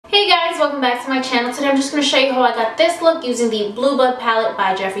Hey guys, welcome back to my channel. Today I'm just going to show you how I got this look using the Blue Blood palette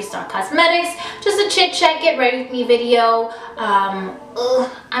by Jeffree Star Cosmetics. Just a chit chat, get ready with me video. I'm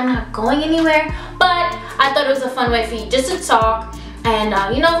not going anywhere, but I thought it was a fun way for you just to talk.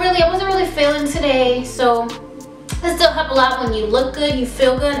 And you know, really, I wasn't really feeling today, so it still helps a lot when you look good, you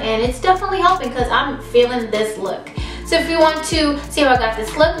feel good, and it's definitely helping because I'm feeling this look. So if you want to see how I got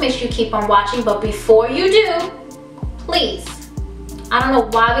this look, make sure you keep on watching. But before you do, please, I don't know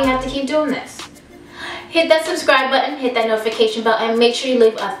why we have to keep doing this. Hit that subscribe button, hit that notification bell, and make sure you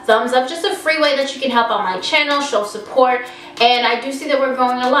leave a thumbs up. Just a free way that you can help out my channel, show support. And I do see that we're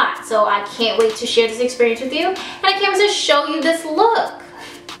growing a lot, so I can't wait to share this experience with you. And I can't wait to show you this look.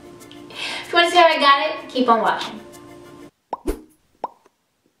 If you want to see how I got it, keep on watching.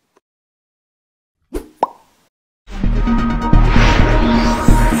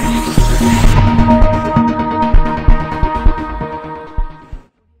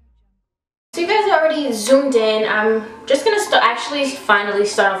 Zoomed in. I'm just gonna finally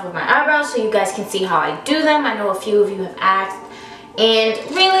start off with my eyebrows so you guys can see how I do them. I know a few of you have asked, and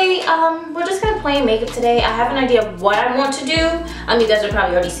really we're just gonna play makeup today. I have an idea of what I want to do. You guys will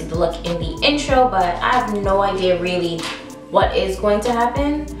probably already see the look in the intro, but I have no idea really what is going to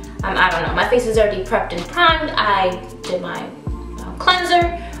happen. I don't know. My face is already prepped and primed. I did my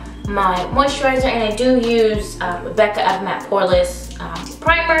cleanser, my moisturizer, and I do use Rebecca Matte Poreless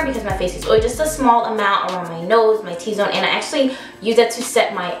primer because my face is oily, just a small amount around my nose, my T-zone, and I actually use that to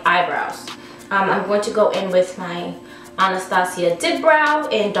set my eyebrows. I'm going to go in with my Anastasia Dip Brow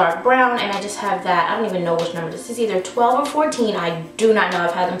in dark brown, and I just have that. I don't even know which number this is, either 12 or 14. I do not know.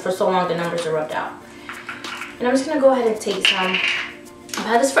 I've had them for so long the numbers are rubbed out. And I'm just going to go ahead and take some. I've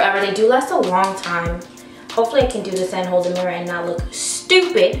had this forever. They do last a long time. Hopefully I can do this and hold the mirror and not look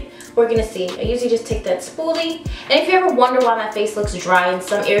stupid. We're gonna see. I usually just take that spoolie. And if you ever wonder why my face looks dry in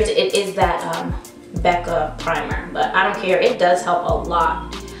some areas, it is that Becca primer. But I don't care, it does help a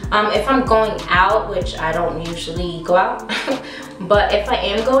lot. If I'm going out, which I don't usually go out, but if I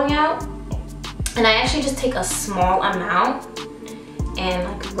am going out, and I actually just take a small amount and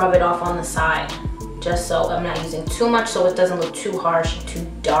like rub it off on the side, just so I'm not using too much so it doesn't look too harsh and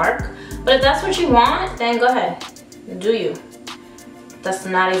too dark. But if that's what you want, then go ahead, do you. That's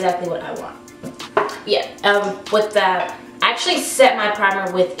not exactly what I want. Yeah, with that, I actually set my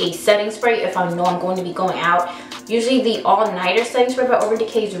primer with a setting spray if I know I'm going to be going out. Usually the all-nighter setting spray by Urban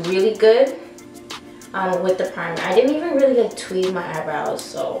Decay is really good with the primer. I didn't even really like tweeze my eyebrows,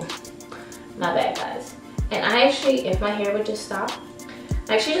 so my bad, guys. And I actually, if my hair would just stop,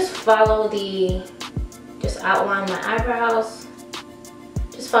 I actually just follow just outline my eyebrows.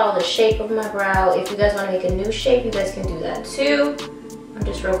 Just follow the shape of my brow. If you guys want to make a new shape, you guys can do that too.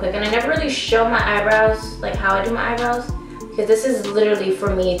 Just real quick, and I never really show my eyebrows, like how I do my eyebrows, because this is literally,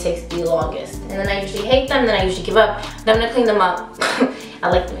 for me, it takes the longest. And then I usually hate them, then I usually give up, then I'm gonna clean them up. I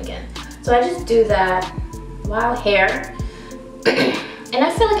like them again. So I just do that. Wild hair. And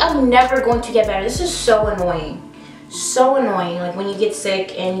I feel like I'm never going to get better. This is so annoying. So annoying. Like when you get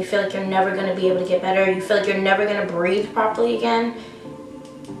sick and you feel like you're never gonna be able to get better, you feel like you're never gonna breathe properly again.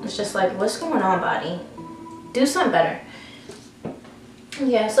 It's just like, what's going on, body? Do something better.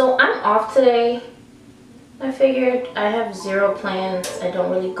 Yeah, so I'm off today. I figured I have zero plans. I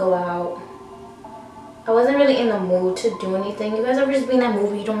don't really go out. I wasn't really in the mood to do anything. You guys ever just be in that mood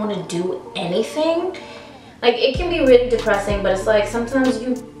where you don't want to do anything? Like, it can be really depressing, but it's like sometimes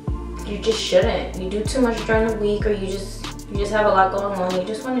you just shouldn't. You do too much during the week, or you just have a lot going on. You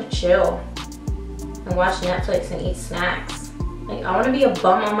just want to chill and watch Netflix and eat snacks. Like, I want to be a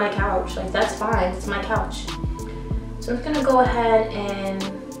bum on my couch. Like, that's fine. It's my couch. So I'm just gonna go ahead and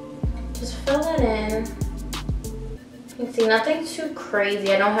just fill it in. You can see nothing too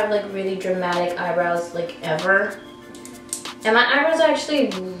crazy. I don't have like really dramatic eyebrows like ever. And my eyebrows are actually,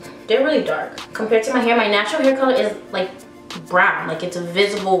 they're really dark. Compared to my hair, my natural hair color is like brown. Like it's a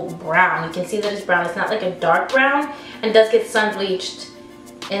visible brown. You can see that it's brown. It's not like a dark brown, and it does get sun bleached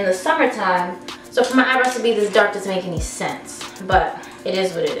in the summertime. So for my eyebrows to be this dark doesn't make any sense. But it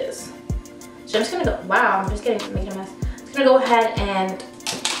is what it is. So I'm just gonna go, wow, I'm just making a mess. I'm just gonna go ahead and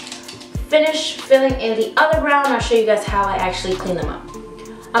finish filling in the other brow, and I'll show you guys how I actually clean them up.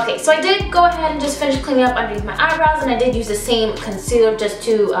 Okay, so I did go ahead and just finish cleaning up underneath my eyebrows, and I did use the same concealer just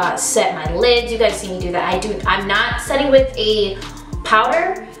to set my lids. You guys see me do that. I'm not setting with a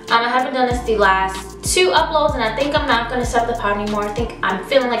powder. I haven't done this the last 2 uploads, and I think I'm not gonna set with the powder anymore. I think I'm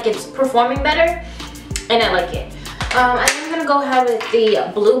feeling like it's performing better, and I like it. I'm gonna go ahead with the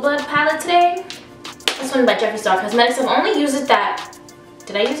Blue Blood palette today. This one by Jeffree Star Cosmetics. I've only used it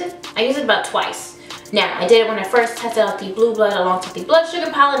did I use it? I used it about twice. Now, I did it when I first tested out the Blue Blood along with the Blood Sugar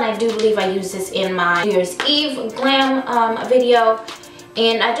palette, and I do believe I used this in my New Year's Eve glam video.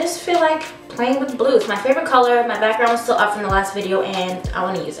 And I just feel like playing with blue. It's my favorite color. My background was still up from the last video, and I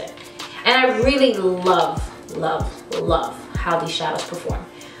want to use it. And I really love how these shadows perform.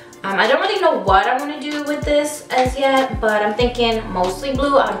 I don't really know what I want to do with this as yet, but I'm thinking mostly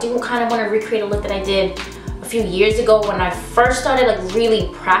blue. I do kind of want to recreate a look that I did a few years ago when I first started like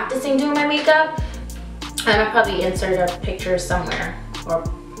really practicing doing my makeup. And I'll probably insert a picture somewhere or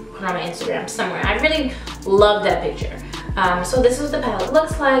put on my Instagram somewhere. I really love that picture. So this is what the palette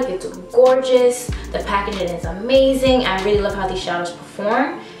looks like. It's gorgeous. The packaging is amazing. I really love how these shadows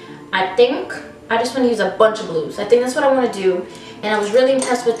perform. I think I just want to use a bunch of blues. I think that's what I want to do. And I was really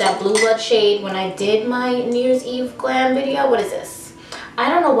impressed with that Blue Blood shade when I did my New Year's Eve glam video. What is this? I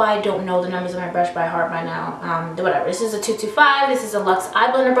don't know why I don't know the numbers of my brush by heart by now. Whatever. This is a 225. This is a Luxe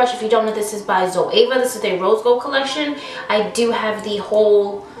eye blender brush. If you don't know, this is by Zoeva. This is their Rose Gold collection. I do have the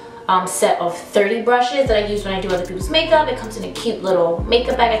whole set of 30 brushes that I use when I do other people's makeup. It comes in a cute little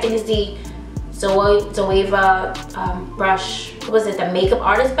makeup bag. I think it's the Zoeva brush. What was it? The makeup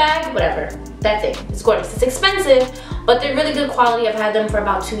artist bag? Whatever. That thing. It's gorgeous. It's expensive, but they're really good quality. I've had them for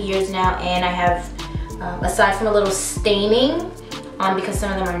about 2 years now, and I have, aside from a little staining, because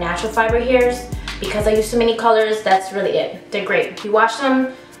some of them are natural fiber hairs, because I use so many colors, that's really it. They're great. If you wash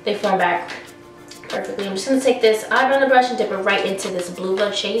them, they form back perfectly. I'm just going to take this eyeliner brush and dip it right into this Blue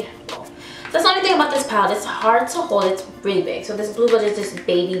Blood shade. Whoa. That's the only thing about this palette. It's hard to hold. It's really big. So this Blue Blood is this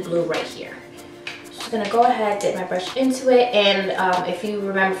baby blue right here. Just going to go ahead, dip my brush into it. And if you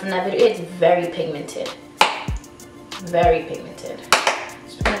remember from that video, it's very pigmented. Very pigmented.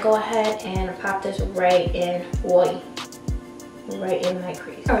 So I'm going to go ahead and pop this right in. Right in my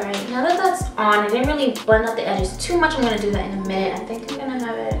crease. Alright, now that that's on, I didn't really blend out the edges too much. I'm going to do that in a minute. I think I'm going to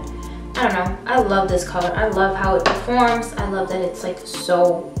have it. I don't know. I love this color. I love how it performs. I love that it's like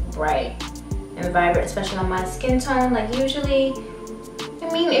so bright and vibrant, especially on my skin tone. Like usually, I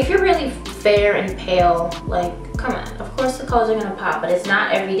mean, if you're really fair and pale, like come on, of course the colors are gonna pop, but it's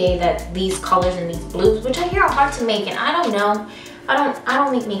not every day that these colors and these blues, which I hear are hard to make, and I don't know. I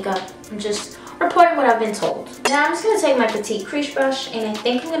don't make makeup. I'm just reporting what I've been told. Now I'm just gonna take my petite crease brush, and I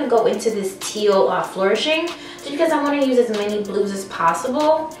think I'm gonna go into this teal flourishing, just because I want to use as many blues as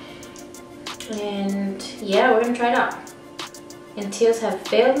possible. And yeah, we're gonna try it out. And teals have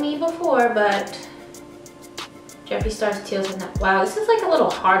failed me before, but Jeffree Star's teals have not. Wow, this is like a little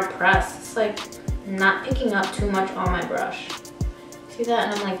hard press. It's like not picking up too much on my brush. See that?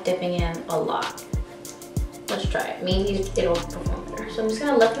 And I'm like dipping in a lot. Let's try it. Maybe it'll perform better. So I'm just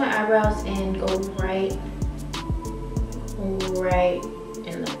gonna lift my eyebrows and go right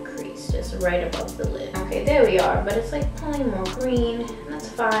in the crease, just right above the lid. Okay, there we are. But it's like pulling more green, and that's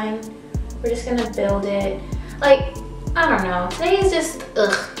fine. We're just gonna build it. Like, I don't know. Today is just,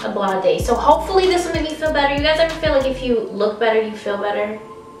 a blah day. So hopefully this will make me feel better. You guys ever feel like if you look better, you feel better?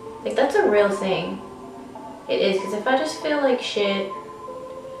 Like, that's a real thing. It is, because if I just feel like shit,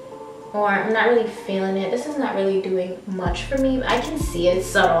 or I'm not really feeling it, this is not really doing much for me. I can see it. It's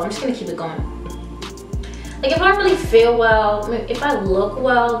subtle. I'm just gonna keep it going. Like, if I don't really feel well, if I look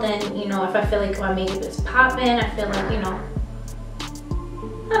well, then, you know, if I feel like my makeup is popping, I feel like, you know,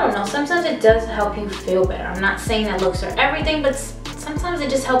 I don't know, sometimes it does help you feel better. I'm not saying that looks are everything, but sometimes it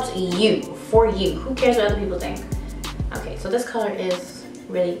just helps you, for you. Who cares what other people think? Okay, so this color is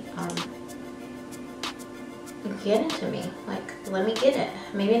really getting to me. Like, let me get it.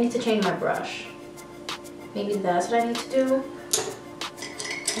 Maybe I need to change my brush. Maybe that's what I need to do.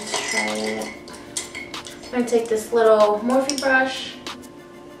 Let's try it. I'm gonna take this little Morphe brush.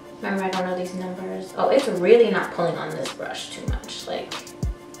 Remember, I don't know these numbers. Oh, it's really not pulling on this brush too much. Like,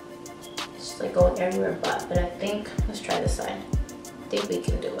 like going everywhere but I think, let's try this side. I think we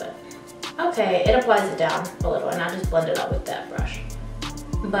can do it. Okay, it applies it down a little, and I'll just blend it out with that brush.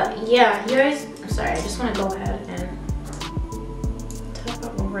 But yeah, you guys, I'm sorry, I just want to go ahead and tap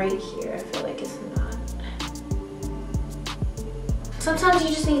up right here. I feel like it's not. Sometimes you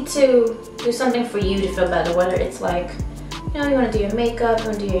just need to do something for you to feel better, whether it's like, you know, you want to do your makeup, you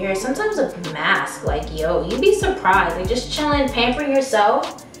want to do your hair. Sometimes a mask, like, yo, you'd be surprised. Like, just chilling, pampering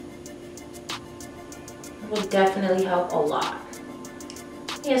yourself will definitely help a lot.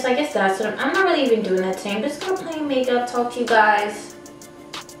 Yes, I guess that's what I'm not really even doing that today. I'm just gonna play makeup, talk to you guys,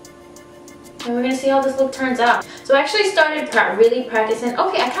 and we're gonna see how this look turns out. So I actually started really practicing.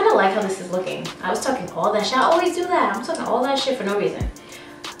 Okay, I kind of like how this is looking. I was talking all that shit. I always do that. I'm talking all that shit for no reason.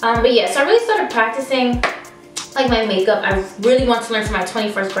 But yeah, so I really started practicing like my makeup. I really want to learn for my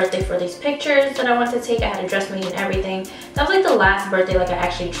 21st birthday for these pictures that I want to take. I had a dress made and everything. That was like the last birthday like I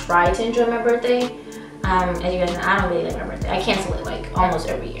actually tried to enjoy my birthday. As you guys know, I don't really like my birthday. I cancel it like almost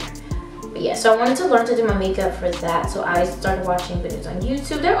every year. But yeah, so I wanted to learn to do my makeup for that. So I started watching videos on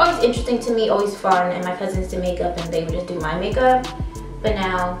YouTube. They're always interesting to me, always fun. And my cousins did makeup and they would just do my makeup. But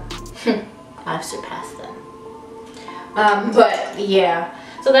now, I've surpassed them. But yeah,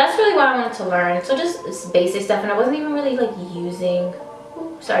 so that's really what I wanted to learn. So just basic stuff, and I wasn't even really like using,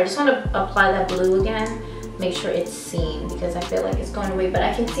 sorry, I just want to apply that blue again, make sure it's seen because I feel like it's going away, but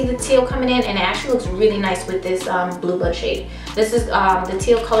I can see the teal coming in and it actually looks really nice with this blue blood shade. This is, the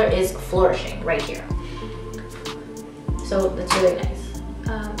teal color is Flourishing right here. So that's really nice.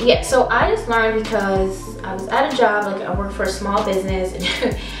 Yeah, so I just learned because I was at a job, like I work for a small business.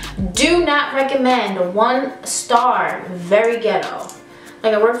 Do not recommend, 1 star, very ghetto.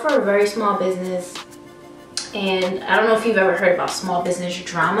 Like I work for a very small business, and I don't know if you've ever heard about small business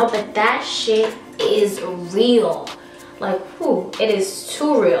drama, but that shit is real. Like, whew, it is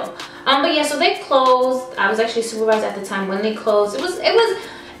too real. But yeah, so they closed. I was actually supervised at the time when they closed. It was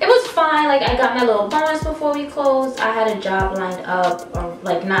fine. Like I got my little bonus before we closed. I had a job lined up,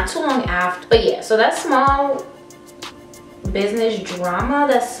 like not too long after. But yeah, so that small business drama,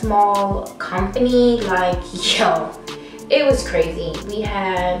 that small company, like, yo, it was crazy. We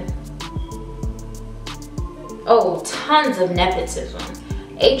had, oh, tons of nepotism.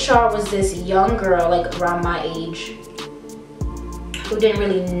 HR was this young girl, like around my age, who didn't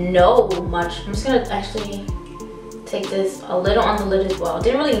really know much. I'm just gonna actually take this a little on the lid as well.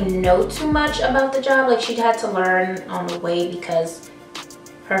 Didn't really know too much about the job. Like she had to learn on the way because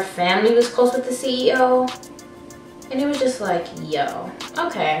her family was close with the CEO. And it was just like, yo,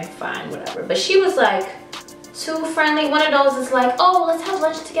 okay, fine, whatever. But she was like too friendly. One of those is like, oh, let's have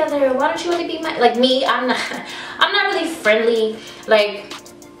lunch together. Why don't you want to be my, like me, I'm not really friendly. Like,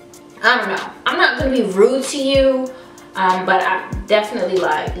 I don't know. I'm not gonna be rude to you. But I'm definitely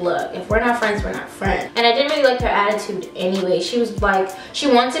like, look, if we're not friends, we're not friends. And I didn't really like her attitude anyway. She was like, she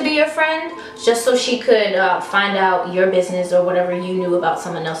wanted to be your friend just so she could find out your business or whatever you knew about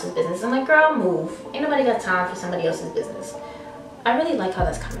someone else's business. I'm like, girl, move. Ain't nobody got time for somebody else's business. I really like how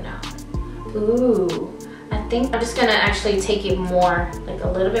that's coming out. Ooh, I think I'm just gonna actually take it more, like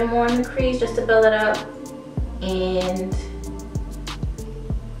a little bit more in the crease just to build it up. And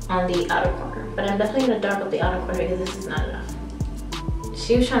on the outer corner. But I'm definitely gonna dark up the outer corner because this is not enough.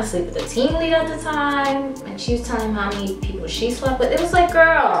 She was trying to sleep with the team lead at the time, and she was telling him how many people she slept with. It was like,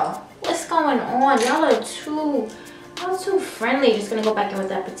 girl, what's going on? Y'all are too friendly. Just gonna go back in with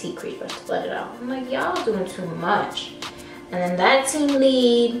that petite crease brush to let it out. I'm like, y'all doing too much. And then that team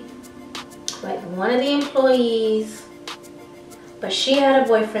lead, like one of the employees, but she had a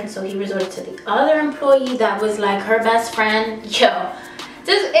boyfriend, so he resorted to the other employee that was like her best friend. Yo.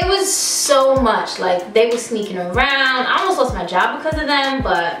 It was so much. Like they were sneaking around. I almost lost my job because of them,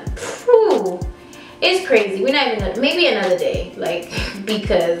 but whew, it's crazy. We're not even gonna, maybe another day, like,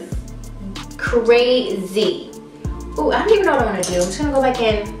 because crazy. Ooh, I don't even know what I want to do. I'm just gonna go back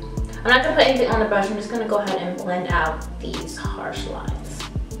in. I'm not gonna put anything on the brush. I'm just gonna go ahead and blend out these harsh lines.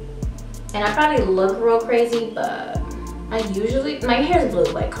 And I probably look real crazy, but I usually, my hair is blue,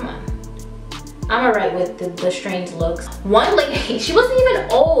 like, come on. I'm alright with the strange looks. One lady, she wasn't even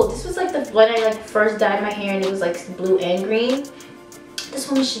old. This was like when I like first dyed my hair and it was like blue and green. This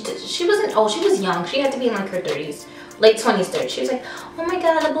woman, she wasn't old, she was young. She had to be in like her 30s, late 20s, 30s. She was like, oh my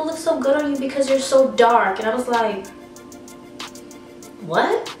god, the blue looks so good on you because you're so dark. And I was like,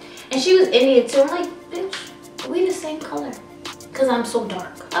 what? And she was Indian too. I'm like, bitch, we the same color because I'm so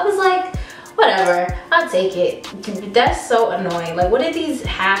dark. I was like, whatever, I'll take it. That's so annoying. Like, what are these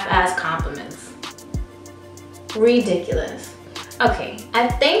half-ass compliments? Ridiculous. Okay, I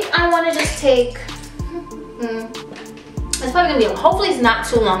think I want to just take, it's probably gonna be, hopefully it's not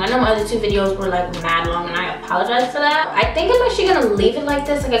too long. I know my other 2 videos were like mad long and I apologize for that. I think I'm actually gonna leave it like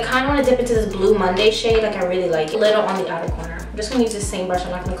this. Like I kind of want to dip into this Blue Monday shade. Like I really like it. Little on the outer corner. I'm just gonna use the same brush.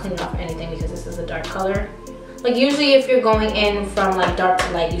 I'm not gonna clean it off or anything because this is a dark color. Like usually if you're going in from like dark to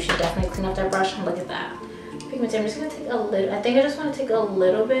light, you should definitely clean up that brush. And look at that. Pigment. I'm just gonna take a little, I think I just want to take a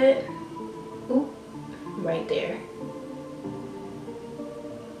little bit. Ooh. Right there.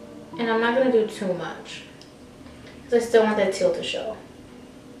 And I'm not gonna do too much because I still want that teal to show.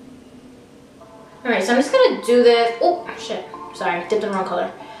 Alright, so I'm just gonna do this. Oh shit, sorry, dipped in the wrong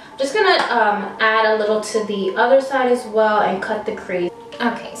color. I'm just gonna add a little to the other side as well and cut the crease.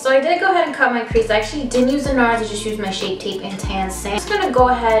 Okay, so I did go ahead and cut my crease. I actually didn't use the NARS, I just used my Shape Tape and Tan Sand. I'm just gonna go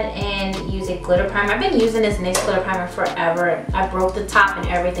ahead and use a glitter primer. I've been using this NYX glitter primer forever. I broke the top and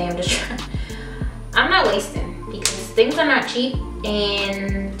everything. I'm just trying. I'm not wasting because things are not cheap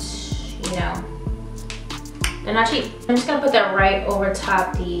and, you know, And actually, I'm just gonna put that right over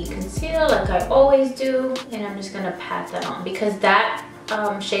top the concealer like I always do. And I'm just gonna pat that on because that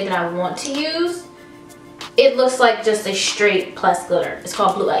shade that I want to use, it looks like just a straight plus glitter. It's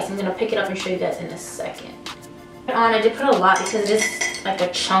called Blue Ice. I'm gonna pick it up and show you guys in a second. On, I did put a lot because it is like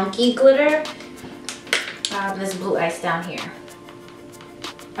a chunky glitter. This Blue Ice down here.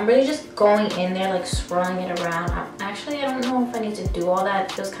 I'm really just going in there, like swirling it around. Actually, I don't know if I need to do all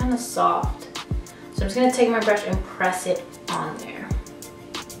that. It feels kind of soft. So I'm just gonna take my brush and press it on there.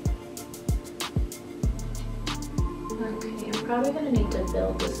 Okay, I'm probably gonna need to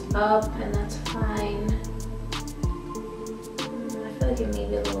build this up, and that's fine. I feel like it may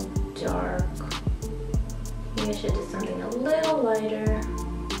be a little dark. Maybe I should do something a little lighter.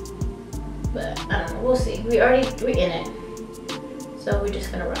 But I don't know, we'll see. We're in it. So we're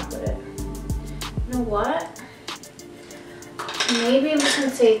just gonna rock with it. You know what? Maybe I'm just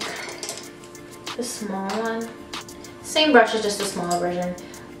gonna take the small one. Same brush, is just a smaller version.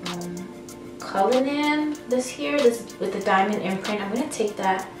 Cullinan, this with the diamond imprint. I'm gonna take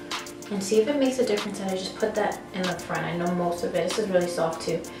that and see if it makes a difference. And I just put that in the front. I know most of it. This is really soft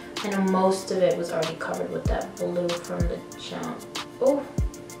too. I know most of it was already covered with that blue from the jump. Oh,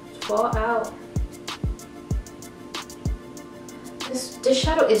 fall out. This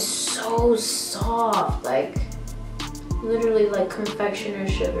shadow is so soft, like literally like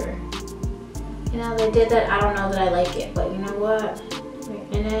confectioner's sugar. You know, they did that. I don't know that I like it, but you know what?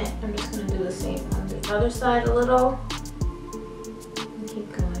 We're in it. I'm just gonna do the same on the other side a little. And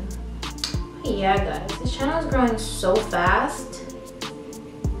keep going. But yeah, guys, this channel is growing so fast,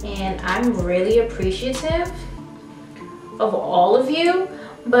 and I'm really appreciative of all of you.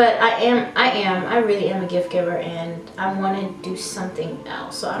 But I really am a gift giver, and I want to do something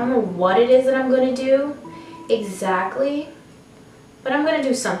else. So I don't know what it is that I'm going to do exactly, but I'm going to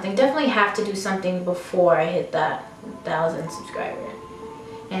do something. Definitely have to do something before I hit that 1,000 subscriber.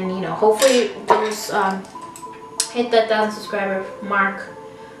 And you know, hopefully those hit that 1,000 subscriber mark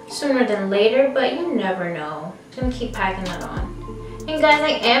sooner than later, but you never know. I'm going to keep packing that on. And guys,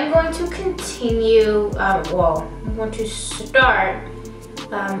 I am going to continue, well, I'm going to start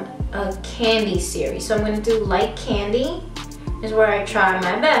a candy series. So I'm going to do light candy, is where I try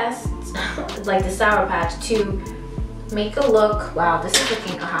my best, like the Sour Patch, to make a look. Wow, this is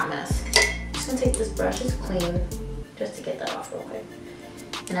looking a hot mess. I'm just going to take this brush, it's clean, just to get that off real quick,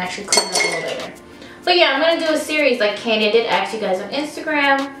 and actually clean it up a little later. But yeah, I'm going to do a series like candy. I did ask you guys on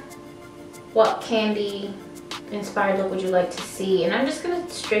Instagram, what candy inspired look would you like to see, and I'm just going to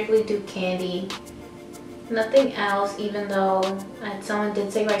strictly do candy. Nothing else, even though someone did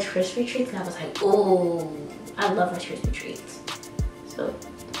say Rice Krispie treats, and I was like, oh, I love Rice Krispie treats. So,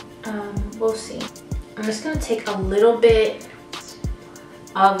 we'll see. I'm just gonna take a little bit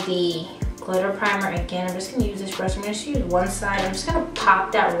of the glitter primer again. I'm just gonna use this brush. I'm gonna just use one side. I'm just gonna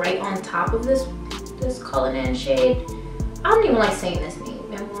pop that right on top of this Cullinan shade. I don't even like saying this name.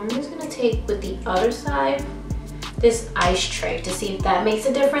 I'm just gonna take with the other side this ice tray to see if that makes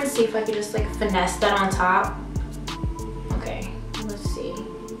a difference. See if I could just like finesse that on top. Okay, let's see.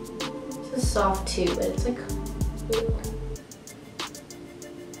 This is soft too, but it's like, ooh.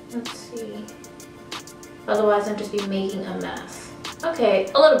 Let's see. Otherwise I'd just be making a mess. Okay,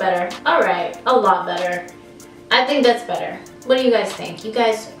 a little better. All right, a lot better. I think that's better. What do you guys think? You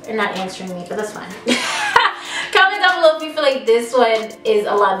guys are not answering me, but that's fine. Comment down below if you feel like this one is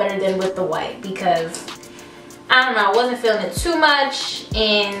a lot better than with the white, because I don't know, I wasn't feeling it too much,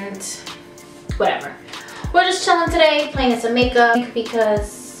 and whatever. We're just chilling today, playing some makeup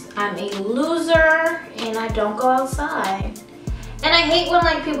because I'm a loser and I don't go outside. And I hate when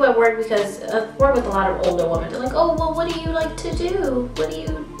like people at work, because I work with a lot of older women, they're like, oh, well, what do you like to do? What do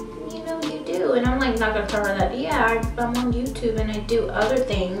you do? And I'm like, not gonna tell her that, yeah, I'm on YouTube and I do other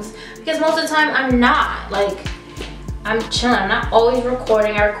things, because most of the time I'm not. Like, I'm chilling. I'm not always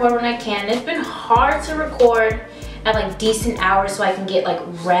recording. I record when I can. It's been hard to record at like decent hours so I can get like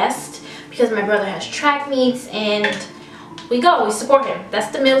rest, because my brother has track meets and we support him.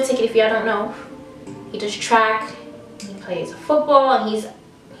 That's the meal ticket if y'all don't know. He does track, he plays football, and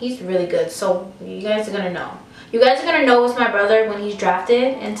he's really good. So you guys are gonna know. You guys are gonna know it's my brother when he's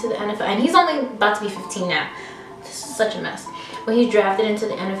drafted into the NFL, and he's only about to be 15 now. This is such a mess. When he's drafted into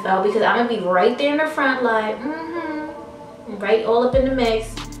the NFL, because I'm gonna be right there in the front, like, right all up in the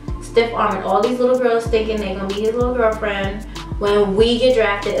mix, stiff arming all these little girls thinking they're gonna be his little girlfriend when we get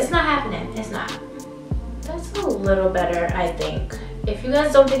drafted. It's not happening. It's not. That's a little better, I think. If you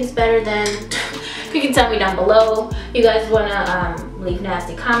guys don't think it's better, then you can tell me down below. You guys wanna leave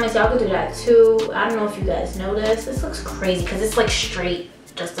nasty comments, y'all can do that too. I don't know if you guys know this. This looks crazy because it's like straight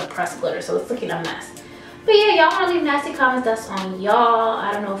just a pressed glitter, so it's looking a mess. But yeah, y'all want to leave nasty comments, that's on y'all.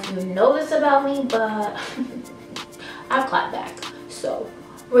 I don't know if you know this about me, but I clap back. So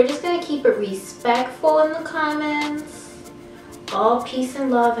we're just gonna keep it respectful in the comments. All peace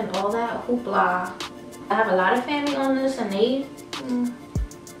and love and all that hoopla. I have a lot of family on this and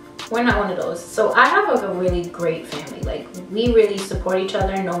we're not one of those. So I have like a really great family. Like, we really support each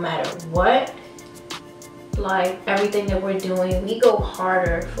other no matter what. Like, everything that we're doing, we go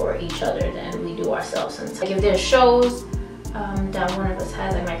harder for each other than we do ourselves. And like, if there's shows that one of us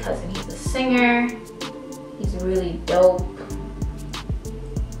has, like my cousin, he's a singer. He's really dope.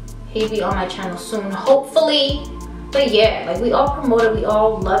 He'll be on my channel soon, hopefully. But yeah, like, we all promote it, we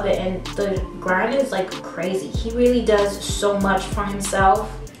all love it, and the grind is like crazy. He really does so much for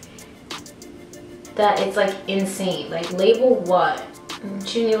himself that it's like insane. Like, label what?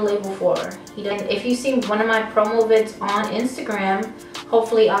 What you need a label for? He doesn't. If you see one of my promo vids on Instagram,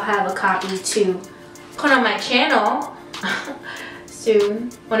 hopefully I'll have a copy to put on my channel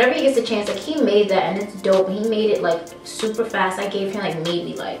soon. Whenever he gets a chance, like, he made that and it's dope. He made it like super fast. I gave him like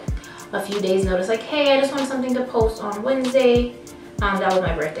maybe like a few days notice, like, hey, I just want something to post on Wednesday. That was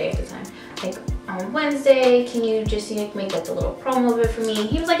my birthday at the time. Like, on Wednesday, can you just make like a little promo vid for me?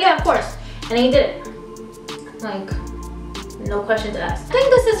 He was like, yeah, of course. And he did it. Like, no questions asked. I think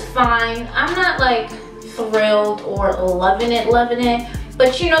this is fine. I'm not like thrilled or loving it,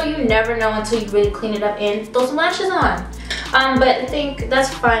 but you know, you never know until you really clean it up and throw some lashes on. But I think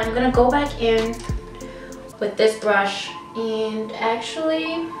that's fine. I'm gonna go back in with this brush, and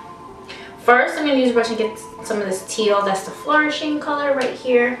actually first I'm gonna use a brush and get some of this teal. That's the Flourishing color right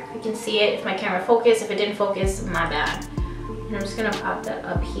here. You can see it if my camera focused. If it didn't focus, my bad. And I'm just gonna pop that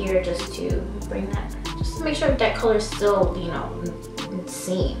up here just to bring that, just to make sure that color is still, you know,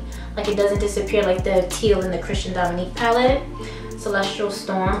 seen. Like, it doesn't disappear like the teal in the Christian Dominique palette, Celestial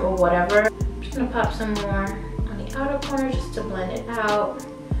Storm or whatever. I'm just gonna pop some more on the outer corner just to blend it out.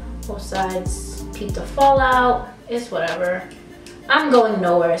 Both sides, peep the fallout, it's whatever. I'm going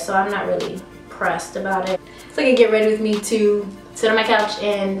nowhere, so I'm not really pressed about it. So I can get ready with me to sit on my couch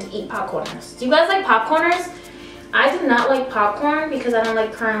and eat popcorners. Do you guys like popcorners? I do not like popcorn because I don't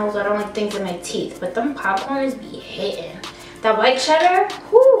like kernels. I don't like things in my teeth. But them popcorners be hitting. That white cheddar,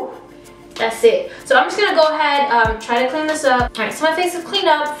 whoo, that's it. So I'm just gonna go ahead, try to clean this up. All right, so my face is cleaned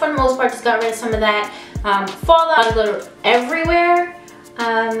up for the most part. Just got rid of some of that fallout, glitter everywhere.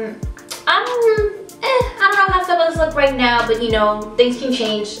 I don't know how stuff does look right now, but you know, things can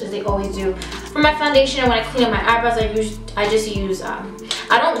change as they always do. For my foundation, when I clean up my eyebrows, I just use,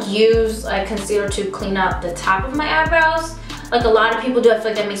 I don't use a concealer to clean up the top of my eyebrows. Like a lot of people do, I feel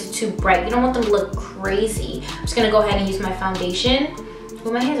like that makes it too bright. You don't want them to look crazy. I'm just gonna go ahead and use my foundation.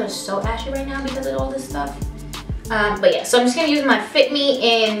 Well, my hands are so ashy right now because of all this stuff. But yeah, so I'm just gonna use my Fit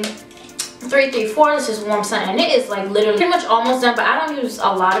Me in 334. This is Warm Sun, and it is like literally pretty much almost done, but I don't use a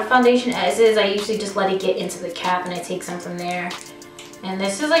lot of foundation as is. I usually just let it get into the cap and I take some from there. And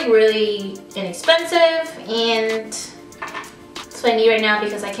this is like really inexpensive, and that's what I need right now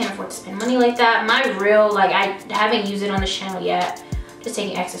because I can't afford to spend money like that. My real, like, I haven't used it on this channel yet. Just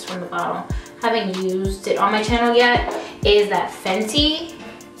taking excess from the bottle. Haven't used it on my channel yet is that Fenty,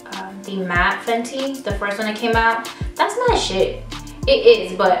 the matte Fenty, the first one that came out. That's my shit. It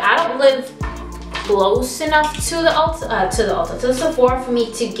is, but I don't live close enough to the Sephora for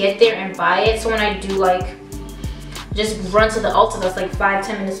me to get there and buy it. So when I do, like, just run to the Ulta that's like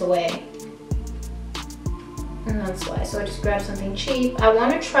 5-10 minutes away. And that's why. So I just grabbed something cheap. I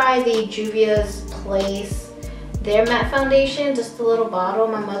want to try the Juvia's Place, their matte foundation, just the little bottle.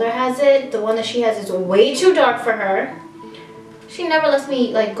 My mother has it. The one that she has is way too dark for her. She never lets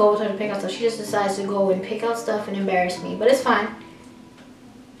me like go with her to pick out stuff. She just decides to go and pick out stuff and embarrass me, but it's fine.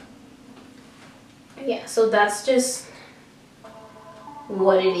 Yeah, so that's just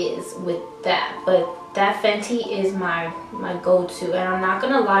what it is with that. But that Fenty is my go-to, and I'm not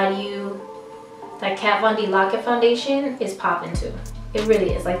gonna lie to you, that Kat Von D Lock-It foundation is popping too. It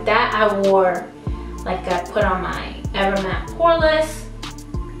really is. Like that I wore, like I put on my Ever Matte Poreless.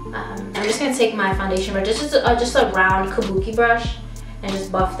 I'm just gonna take my foundation brush, just a round kabuki brush, and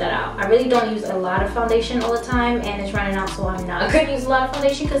just buff that out. I really don't use a lot of foundation all the time, and it's running out, so I'm not gonna use a lot of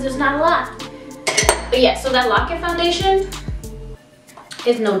foundation because there's not a lot. But yeah, so that Lock-It foundation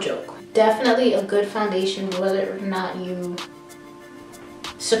is no joke. Definitely a good foundation, whether or not you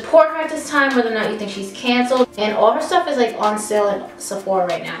support her at this time, whether or not you think she's canceled. And all her stuff is like on sale at Sephora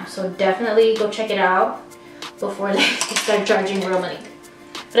right now, so definitely go check it out before they start charging real money.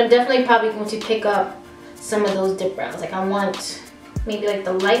 But I'm definitely probably going to pick up some of those dip brows. Like I want maybe like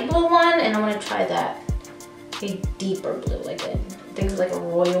the light blue one, and I want to try that a deeper blue, like I think it's like a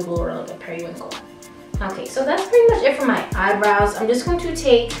royal blue or like a periwinkle. Okay, so that's pretty much it for my eyebrows. I'm just going to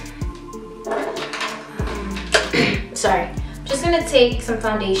take, sorry, I'm just gonna take some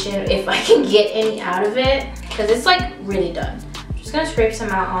foundation if I can get any out of it, because it's like really done. I'm just gonna scrape some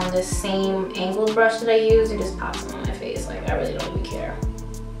out on this same angled brush that I use and just pop some on my face. Like, I really don't even care.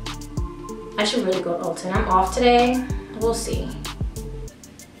 I should really go to Ulta. I'm off today. We'll see.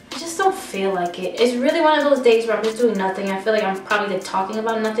 I just don't feel like it. It's really one of those days where I'm just doing nothing. I feel like I'm probably talking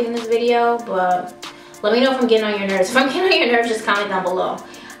about nothing in this video, but let me know if I'm getting on your nerves. If I'm getting on your nerves, just comment down below.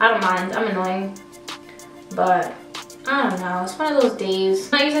 I don't mind. I'm annoying. But I don't know. It's one of those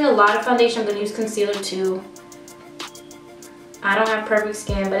days. I'm not using a lot of foundation. I'm going to use concealer too. I don't have perfect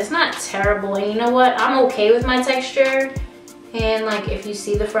skin, but it's not terrible. And you know what? I'm okay with my texture. And like, if you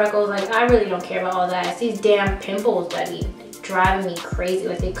see the freckles, like, I really don't care about all that. It's these damn pimples that be driving me crazy.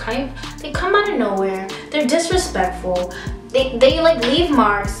 Like, they come out of nowhere. They're disrespectful. They like leave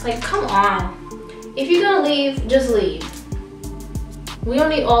marks. Like, come on. If you're gonna leave, just leave. We don't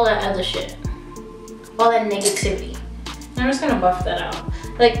need all that other shit. All that negativity. And I'm just gonna buff that out.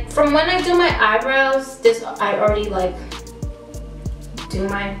 Like, from when I do my eyebrows, I already like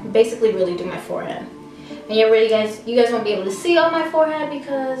basically really do my forehead. And you guys won't be able to see all my forehead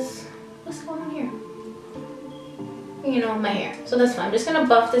because what's going on here? You know, my hair. So that's fine. I'm just gonna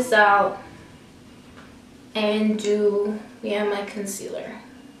buff this out and do my concealer.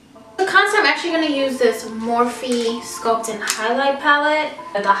 The concealer, I'm actually gonna use this Morphe Sculpt and Highlight palette,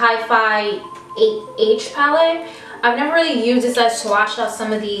 the Hi-Fi 8H palette. I've never really used this. I've swatched out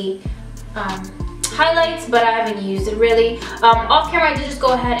some of the highlights, but I haven't used it really. Off camera, I did just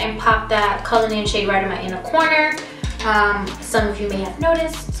go ahead and pop that Color Name shade right in my inner corner. Some of you may have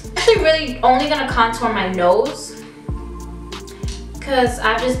noticed. I'm actually really only gonna contour my nose because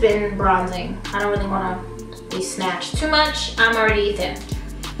I've just been bronzing. I don't really wanna be snatched too much. I'm already thin.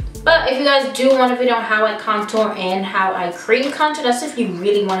 But if you guys do want a video on how I contour and how I cream contour, that's if you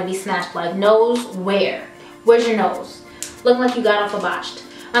really want to be snatched. Like, nose, where's your nose? Looking like you got off a botched.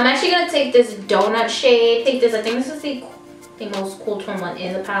 I'm actually going to take this donut shade. Take this, I think this is the most cool tone one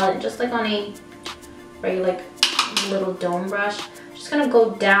in the palette. Just like on a regular like little dome brush. Just going to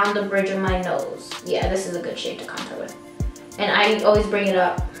go down the bridge of my nose. Yeah, this is a good shade to contour with. And I always bring it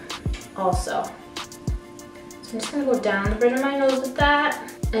up also. So I'm just going to go down the bridge of my nose with that.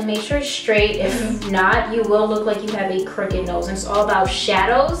 And make sure it's straight. If not, you will look like you have a crooked nose. And it's all about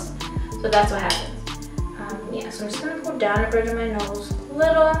shadows. So that's what happens. Yeah, so I'm just going to go down the bridge of my nose a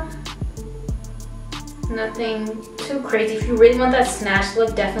little. Nothing too crazy. If you really want that snatched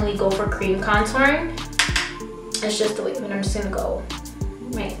look, definitely go for cream contouring. It's just the way. I mean, I'm just going to go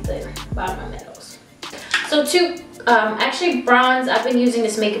right at the bottom of my nose. So to actually bronze, I've been using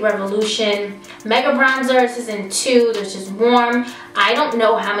this Makeup Revolution Mega Bronzer. This is in 2. There's just warm. I don't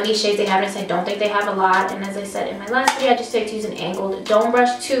know how many shades they have in this. I don't think they have a lot. And as I said in my last video, I just like to use an angled dome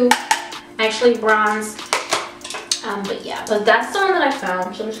brush to actually bronze. But yeah, but that's the one that I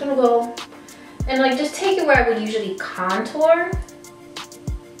found. So I'm just gonna go and like just take it where I would usually contour.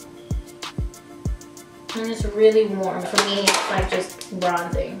 And it's really warm. For me, it's like just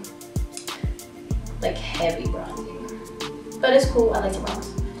bronzing. Like heavy bronzing. But it's cool, I like to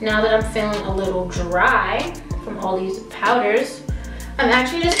bronze. Now that I'm feeling a little dry from all these powders, I'm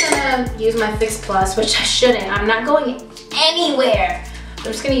actually just gonna use my Fix Plus, which I shouldn't. I'm not going anywhere. I'm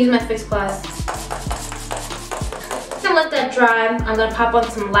just gonna use my Fix Plus. I'm gonna let that dry. I'm gonna pop on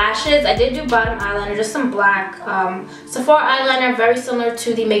some lashes. I did do bottom eyeliner, just some black Sephora eyeliner, very similar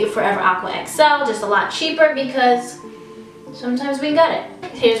to the Make It Forever Aqua XL, just a lot cheaper because sometimes we got it.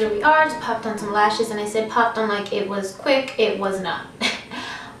 Here's where we are. Just popped on some lashes, and I said popped on like it was quick. It was not.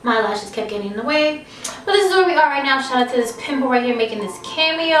 My lashes kept getting in the way. But this is where we are right now. Shout out to this pimple right here making this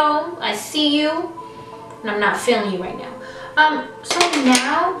cameo. I see you, and I'm not feeling you right now. So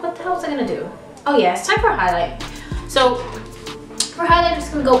now, what the hell was I gonna do? Oh yeah, it's time for a highlight. So for highlight, I'm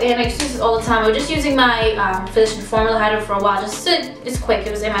just gonna go in. I used to use this all the time. I was just using my Physician Formula highlighter for a while. It's quick.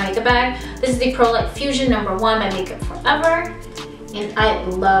 It was in my makeup bag. This is the Pro Light Fusion #1 by Makeup Forever, and I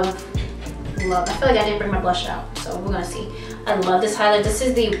love. I feel like I didn't bring my blush out, so we're gonna see. I love this highlight. This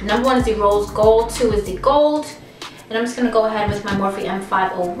is the #1 is the Rose Gold, 2 is the Gold, and I'm just gonna go ahead with my Morphe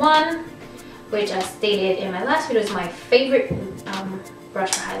M501, which I stated in my last video is my favorite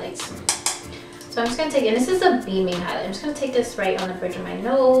brush for highlights. So I'm just gonna take, and this is a beaming highlight. I'm just gonna take this right on the bridge of my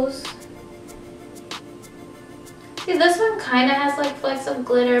nose. See, this one kind of has like flecks of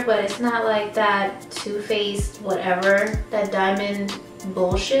glitter, but it's not like that Too Faced whatever, that diamond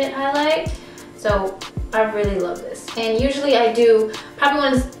bullshit highlight. So I really love this. And usually I do, probably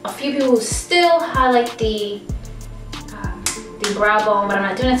one of a few people who still highlight the brow bone, but I'm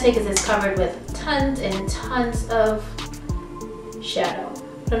not doing it today because it's covered with tons and tons of shadow.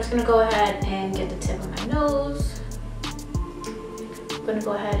 So I'm just gonna go ahead and get the tip of my nose. I'm gonna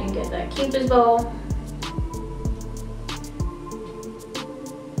go ahead and get that Cupid's bow.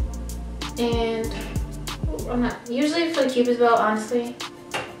 And I'm not, usually for the Cupid's bow, honestly,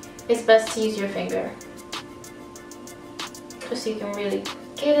 it's best to use your finger. Just so you can really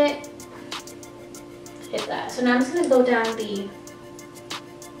get it. Hit that. So now I'm just gonna go down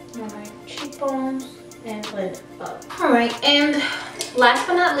my cheekbones and blend it up. Alright, and last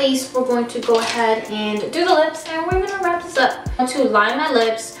but not least, we're going to go ahead and do the lips, and we're gonna wrap this up. I'm going to line my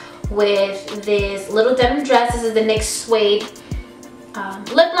lips with this little denim dress. This is the NYX Suede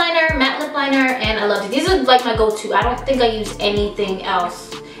lip liner, matte lip liner, and I love it. These are like my go-to. I don't think I use anything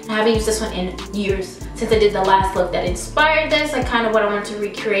else. I haven't used this one in years. Since I did the last look that inspired this, like kind of what I wanted to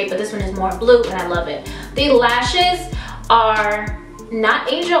recreate, but this one is more blue and I love it. The lashes are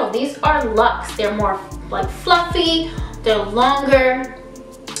not Angel, these are Luxe. They're more like fluffy, they're longer,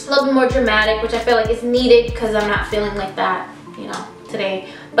 a little bit more dramatic, which I feel like is needed because I'm not feeling like that, you know, today.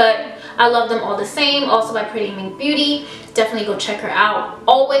 But I love them all the same. Also by Pretty Mink Beauty. Definitely go check her out.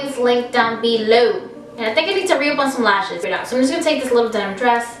 Always linked down below. And I think I need to re-up on some lashes. So I'm just going to take this little denim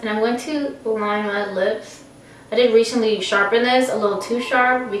dress and I'm going to line my lips. I did recently sharpen this a little too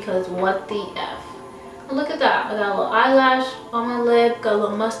sharp because what the F. And look at that. I got a little eyelash on my lip, got a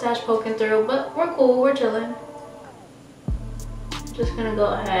little mustache poking through, but we're cool, we're chilling. Just gonna go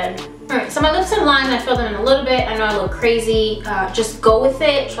ahead. Alright, so my lips are lined. I filled them in a little bit. I know I look crazy. Just go with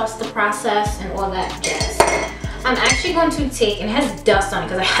it, trust the process and all that jazz. I'm actually going to take, and it has dust on it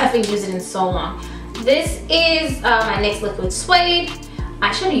because I haven't used it in so long. This is my NYX Liquid Suede.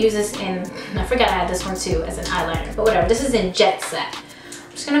 I should have used this in, I forgot I had this one too as an eyeliner, but whatever. This is in Jet Set.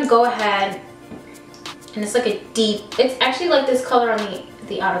 I'm just gonna go ahead, and it's like a deep, it's actually like this color on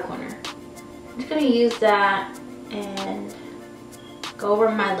the outer corner. I'm just gonna use that and go over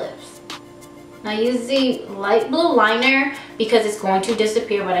my lips. Now I use the light blue liner because it's going to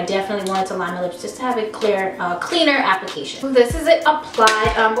disappear, but I definitely wanted to line my lips just to have a clear, cleaner application. So this is it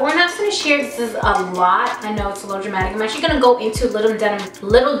applied, but we're not finished here. This is a lot. I know it's a little dramatic. I'm actually gonna go into little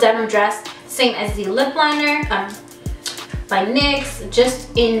denim dress, same as the lip liner by NYX,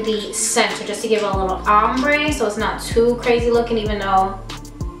 just in the center, just to give it a little ombre, so it's not too crazy looking, even though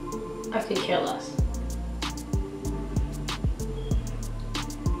I could care less.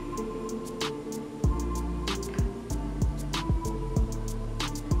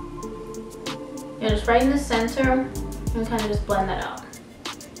 Yeah, just right in the center and kind of just blend that out.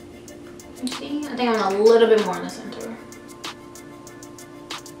 You see? I think I'm a little bit more in the center.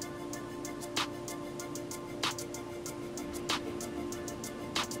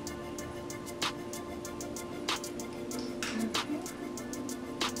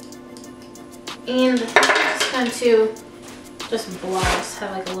 Okay. And I'm just going to just blouse.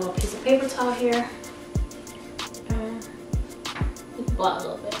 Have like a little piece of paper towel here. Blouse a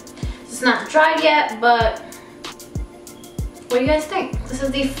little bit. It's not dried yet, but what do you guys think? This is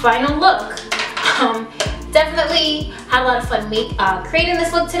the final look. Definitely had a lot of fun creating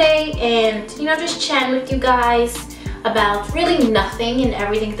this look today, and you know, just chatting with you guys about really nothing and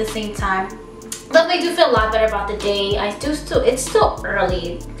everything at the same time. Definitely do feel a lot better about the day. It's still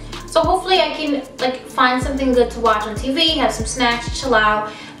early, so hopefully I can like find something good to watch on TV, have some snacks, chill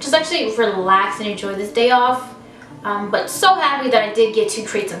out, just actually relax and enjoy this day off. But so happy that I did get to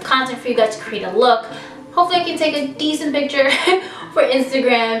create some content for you guys, to create a look. Hopefully I can take a decent picture for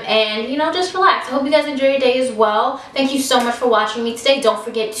Instagram and, you know, just relax. I hope you guys enjoy your day as well. Thank you so much for watching me today. Don't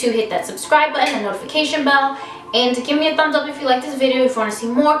forget to hit that subscribe button and notification bell. And to give me a thumbs up if you like this video. If you want to see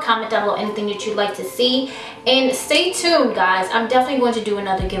more, comment down below anything that you'd like to see. And stay tuned, guys. I'm definitely going to do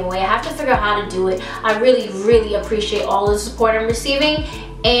another giveaway. I have to figure out how to do it. I really, really appreciate all the support I'm receiving.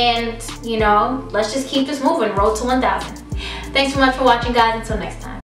 And, you know, let's just keep this moving. Road to 1,000. Thanks so much for watching, guys. Until next time.